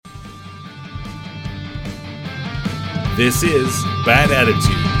This is Bad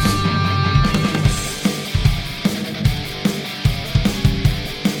Attitudes.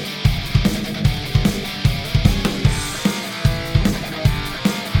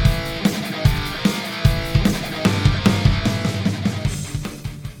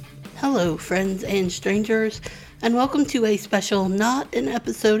 Hello, friends and strangers, and welcome to a special not an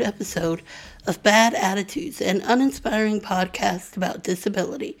episode of Bad Attitudes, an uninspiring podcast about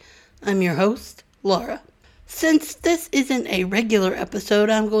disability. I'm your host, Laura. Since this isn't a regular episode,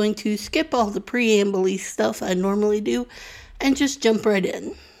 I'm going to skip all the preamble-y stuff I normally do and just jump right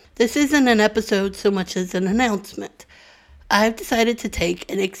in. This isn't an episode so much as an announcement. I've decided to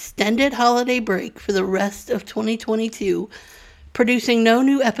take an extended holiday break for the rest of 2022, producing no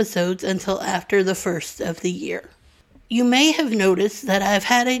new episodes until after the first of the year. You may have noticed that I've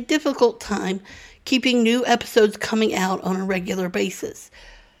had a difficult time keeping new episodes coming out on a regular basis.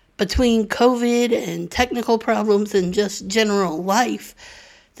 Between COVID and technical problems and just general life,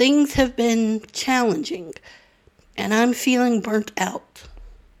 things have been challenging, and I'm feeling burnt out.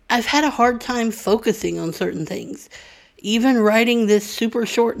 I've had a hard time focusing on certain things. Even writing this super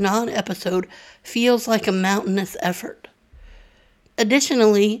short non-episode feels like a mountainous effort.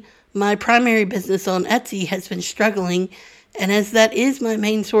 Additionally, my primary business on Etsy has been struggling, and as that is my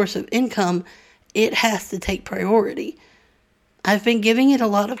main source of income, it has to take priority. I've been giving it a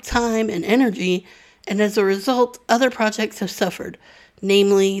lot of time and energy, and as a result, other projects have suffered,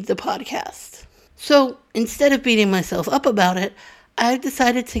 namely the podcast. So, instead of beating myself up about it, I've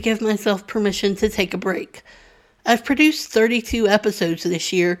decided to give myself permission to take a break. I've produced 32 episodes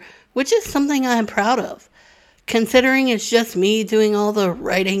this year, which is something I am proud of. Considering it's just me doing all the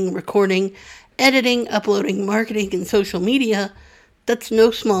writing, recording, editing, uploading, marketing, and social media, that's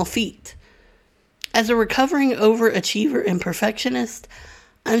no small feat. As a recovering overachiever and perfectionist,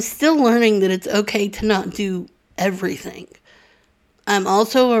 I'm still learning that it's okay to not do everything. I'm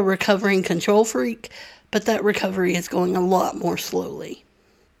also a recovering control freak, but that recovery is going a lot more slowly.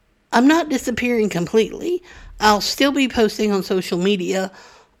 I'm not disappearing completely. I'll still be posting on social media,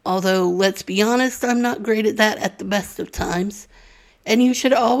 although, let's be honest, I'm not great at that at the best of times. And you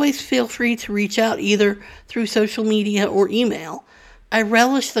should always feel free to reach out either through social media or email. I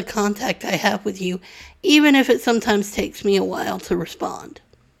relish the contact I have with you, even if it sometimes takes me a while to respond.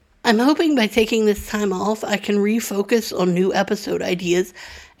 I'm hoping by taking this time off, I can refocus on new episode ideas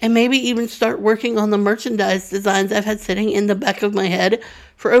and maybe even start working on the merchandise designs I've had sitting in the back of my head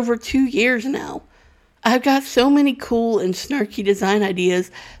for over 2 years now. I've got so many cool and snarky design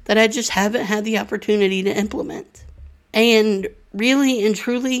ideas that I just haven't had the opportunity to implement. And really and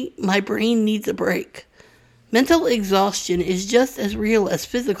truly, my brain needs a break. Mental exhaustion is just as real as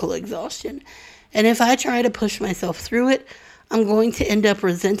physical exhaustion, and if I try to push myself through it, I'm going to end up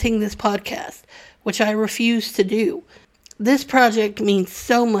resenting this podcast, which I refuse to do. This project means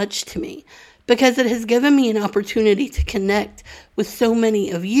so much to me, because it has given me an opportunity to connect with so many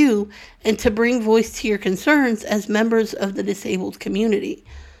of you and to bring voice to your concerns as members of the disabled community.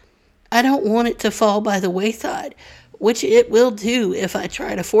 I don't want it to fall by the wayside, which it will do if I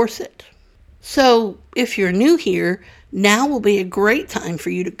try to force it. So, if you're new here, now will be a great time for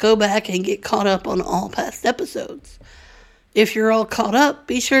you to go back and get caught up on all past episodes. If you're all caught up,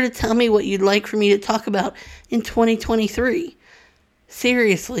 be sure to tell me what you'd like for me to talk about in 2023.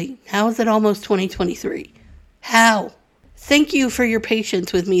 Seriously, how is it almost 2023? How? Thank you for your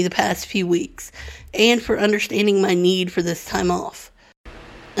patience with me the past few weeks, and for understanding my need for this time off.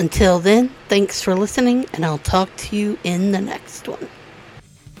 Until then, thanks for listening, and I'll talk to you in the next one.